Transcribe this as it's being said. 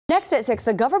Next at 6,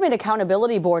 the Government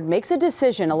Accountability Board makes a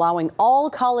decision allowing all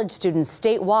college students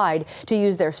statewide to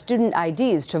use their student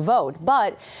IDs to vote.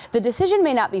 But the decision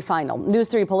may not be final. News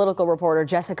 3 political reporter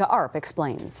Jessica Arp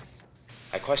explains.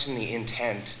 I question the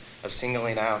intent of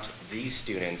singling out these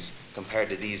students compared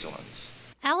to these ones.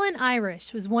 Alan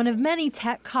Irish was one of many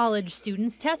Tech College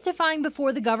students testifying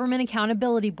before the Government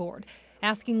Accountability Board,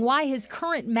 asking why his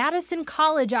current Madison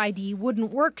College ID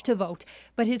wouldn't work to vote,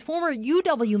 but his former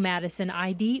UW-Madison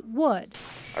ID would.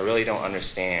 I really don't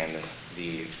understand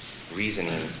the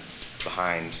reasoning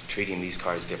behind treating these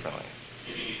cards differently.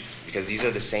 Because these are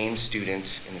the same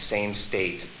student in the same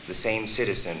state, the same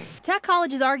citizen. Tech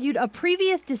College has argued a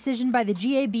previous decision by the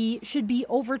GAB should be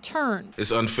overturned.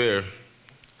 It's unfair.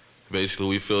 Basically,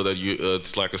 we feel that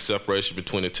it's like a separation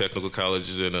between the technical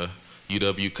colleges and the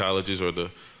UW colleges or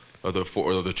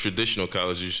the traditional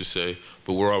colleges, you should say,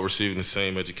 but we're all receiving the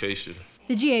same education.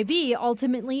 The GAB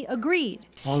ultimately agreed.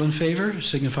 All in favor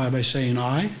signify by saying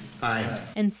aye. Aye.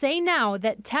 And say now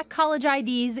that Tech College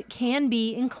IDs can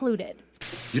be included.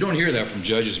 You don't hear that from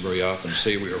judges very often,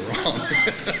 say we are wrong.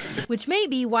 Which may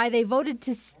be why they voted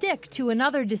to stick to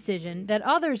another decision that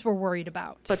others were worried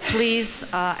about. But please,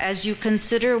 as you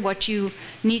consider what you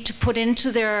need to put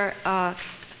into their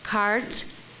cards,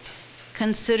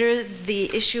 consider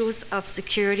the issues of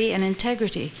security and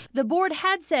integrity. The board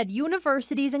had said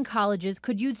universities and colleges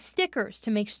could use stickers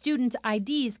to make student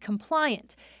IDs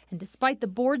compliant. And despite the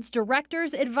board's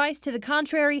director's advice to the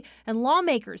contrary, and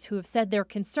lawmakers who have said they're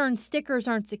concerned stickers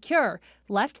aren't secure,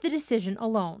 left the decision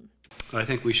alone. I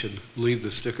think we should leave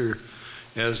the sticker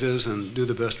as is and do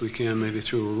the best we can, maybe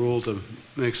through a rule to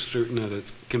make certain that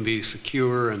it can be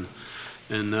secure and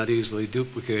not easily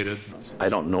duplicated. I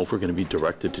don't know if we're going to be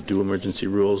directed to do emergency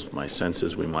rules. My sense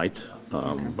is we might,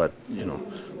 but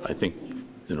I think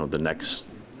the next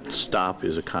stop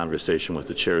is a conversation with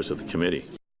the chairs of the committee.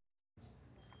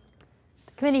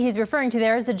 The committee he's referring to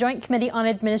there is the Joint Committee on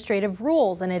Administrative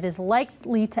Rules, and it is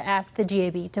likely to ask the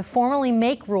GAB to formally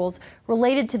make rules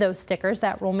related to those stickers.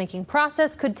 That rulemaking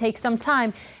process could take some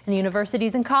time, and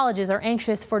universities and colleges are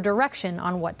anxious for direction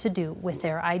on what to do with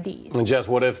their IDs. And Jess,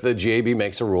 what if the GAB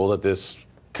makes a rule that this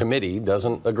committee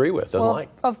doesn't agree with, doesn't like?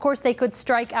 Of course, they could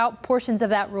strike out portions of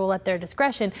that rule at their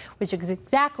discretion, which is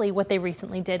exactly what they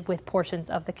recently did with portions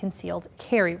of the concealed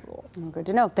carry rules. Good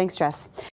to know. Thanks, Jess.